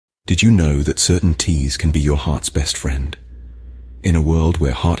Did you know that certain teas can be your heart's best friend? In a world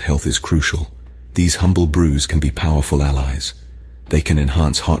where heart health is crucial, these humble brews can be powerful allies. They can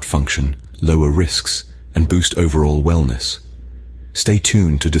enhance heart function, lower risks, and boost overall wellness. Stay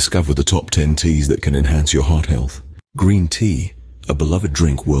tuned to discover the top 10 teas that can enhance your heart health. Green tea, a beloved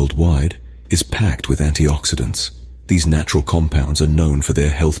drink worldwide, is packed with antioxidants. These natural compounds are known for their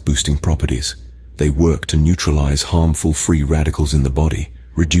health-boosting properties. They work to neutralize harmful free radicals in the body,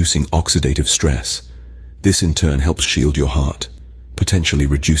 reducing oxidative stress. This in turn helps shield your heart, potentially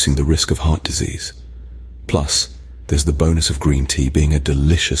reducing the risk of heart disease. Plus, there's the bonus of green tea being a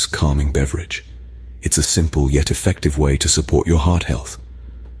delicious calming beverage. It's a simple yet effective way to support your heart health.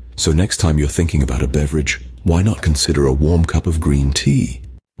 So next time you're thinking about a beverage, why not consider a warm cup of green tea?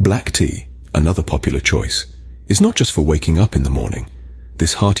 Black tea, another popular choice, is not just for waking up in the morning.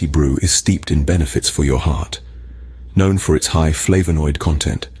 This hearty brew is steeped in benefits for your heart. Known for its high flavonoid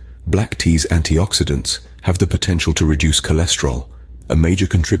content, black tea's antioxidants have the potential to reduce cholesterol, a major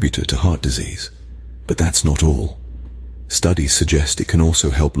contributor to heart disease. But that's not all. Studies suggest it can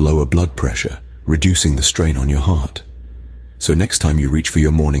also help lower blood pressure, reducing the strain on your heart. So next time you reach for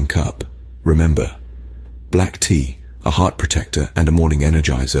your morning cup, remember, black tea, a heart protector and a morning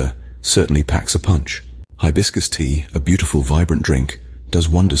energizer, certainly packs a punch. Hibiscus tea, a beautiful, vibrant drink, does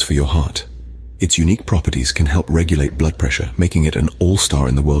wonders for your heart. Its unique properties can help regulate blood pressure, making it an all-star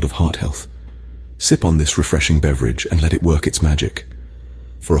in the world of heart health. Sip on this refreshing beverage and let it work its magic.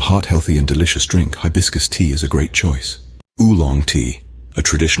 For a heart-healthy and delicious drink, hibiscus tea is a great choice. Oolong tea, a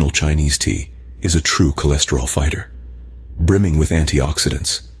traditional Chinese tea, is a true cholesterol fighter. Brimming with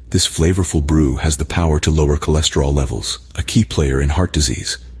antioxidants, this flavorful brew has the power to lower cholesterol levels, a key player in heart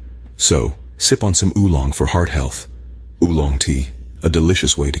disease. So, sip on some oolong for heart health. Oolong tea, a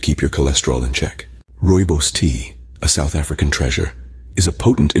delicious way to keep your cholesterol in check. Rooibos tea, a South African treasure, is a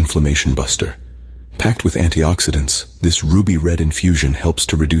potent inflammation buster. Packed with antioxidants, this ruby red infusion helps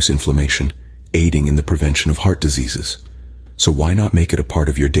to reduce inflammation, aiding in the prevention of heart diseases. So why not make it a part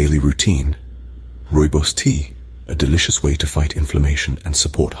of your daily routine? Rooibos tea, a delicious way to fight inflammation and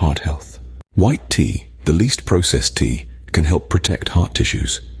support heart health. White tea, the least processed tea, can help protect heart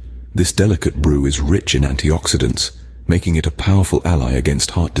tissues. This delicate brew is rich in antioxidants, making it a powerful ally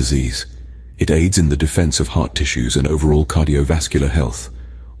against heart disease. It aids in the defense of heart tissues and overall cardiovascular health.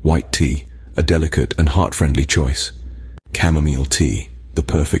 White tea, a delicate and heart-friendly choice. Chamomile tea, the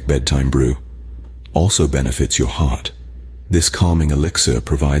perfect bedtime brew, also benefits your heart. This calming elixir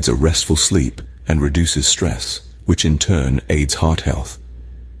provides a restful sleep and reduces stress, which in turn aids heart health.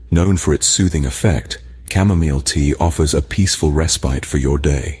 Known for its soothing effect, chamomile tea offers a peaceful respite for your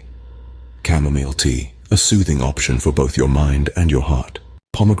day. Chamomile tea, a soothing option for both your mind and your heart.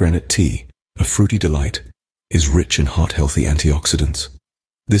 Pomegranate tea, a fruity delight, is rich in heart-healthy antioxidants.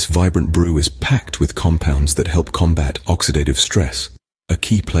 This vibrant brew is packed with compounds that help combat oxidative stress, a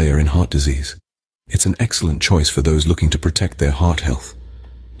key player in heart disease. It's an excellent choice for those looking to protect their heart health.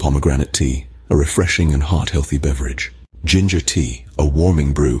 Pomegranate tea, a refreshing and heart-healthy beverage. Ginger tea, a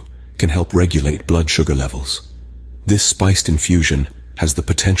warming brew, can help regulate blood sugar levels. This spiced infusion has the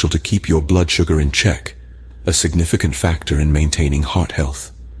potential to keep your blood sugar in check, a significant factor in maintaining heart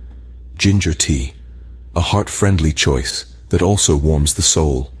health. Ginger tea, a heart-friendly choice that also warms the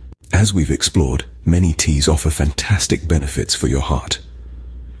soul. As we've explored, many teas offer fantastic benefits for your heart.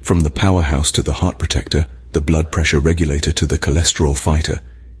 From the powerhouse to the heart protector, the blood pressure regulator to the cholesterol fighter,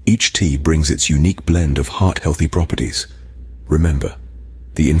 each tea brings its unique blend of heart-healthy properties. Remember,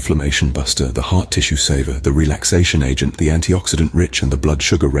 the inflammation buster, the heart tissue saver, the relaxation agent, the antioxidant rich, and the blood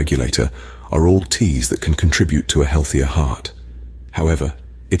sugar regulator are all teas that can contribute to a healthier heart. However,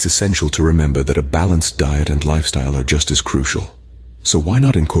 it's essential to remember that a balanced diet and lifestyle are just as crucial. So why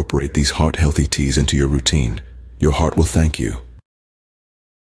not incorporate these heart-healthy teas into your routine? Your heart will thank you.